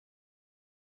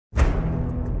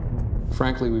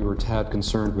Frankly, we were a tad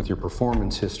concerned with your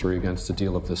performance history against a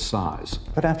deal of this size.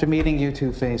 But after meeting you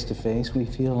two face to face, we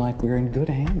feel like we're in good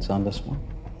hands on this one.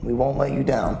 We won't let you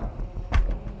down,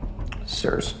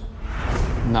 sirs.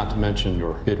 Not to mention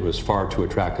your bid was far too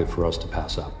attractive for us to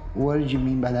pass up. What did you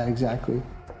mean by that exactly?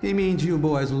 He means you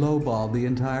boys lowballed the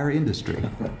entire industry.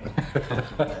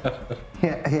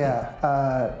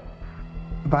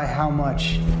 By how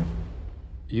much?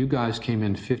 You guys came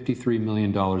in $53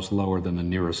 million lower than the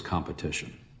nearest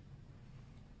competition.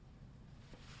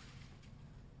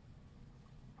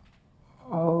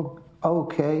 Oh,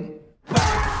 okay.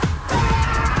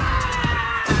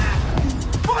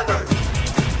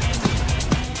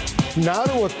 Now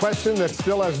to a question that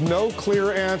still has no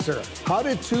clear answer. How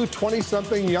did two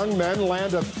 20-something young men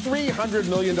land a $300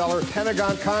 million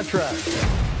Pentagon contract?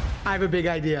 I have a big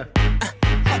idea.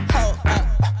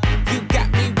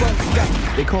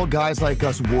 They call guys like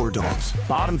us war dogs,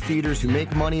 bottom feeders who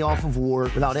make money off of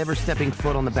war without ever stepping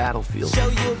foot on the battlefield. Show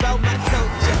you about my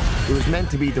culture. It was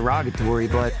meant to be derogatory,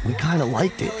 but we kind of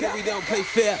liked it. We don't play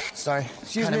fair. Sorry.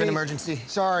 Excuse me. Kind of an emergency.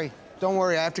 Sorry. Don't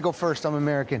worry, I have to go first. I'm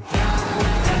American.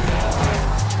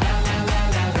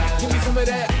 Give me some of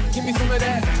that. Give me some of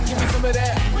that. Give me some of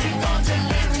that. We gon'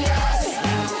 delirious.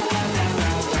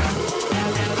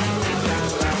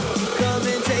 Come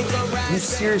and take a ride. You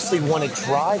seriously want to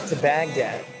drive to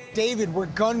Baghdad? David, we're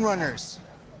gun runners.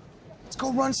 Let's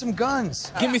go run some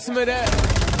guns. Give me some of that.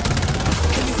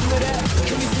 Give me some of that.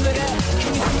 Give me some of that.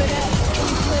 Give me some of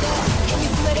that. Give me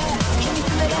some of that. Give me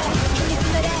some of that. Give me some of that. Give me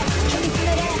some of that. Give me some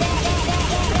of that.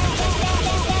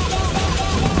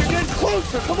 You're getting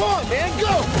closer. Come on, man,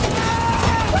 go!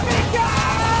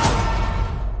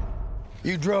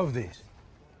 You drove these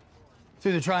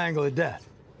through the Triangle of Death.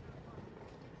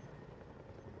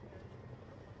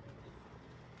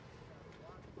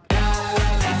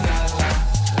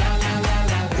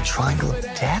 The Triangle of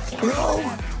Death, bro?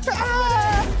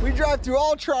 We drive through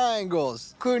all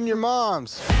triangles, including your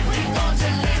mom's. We gon'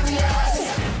 delirious.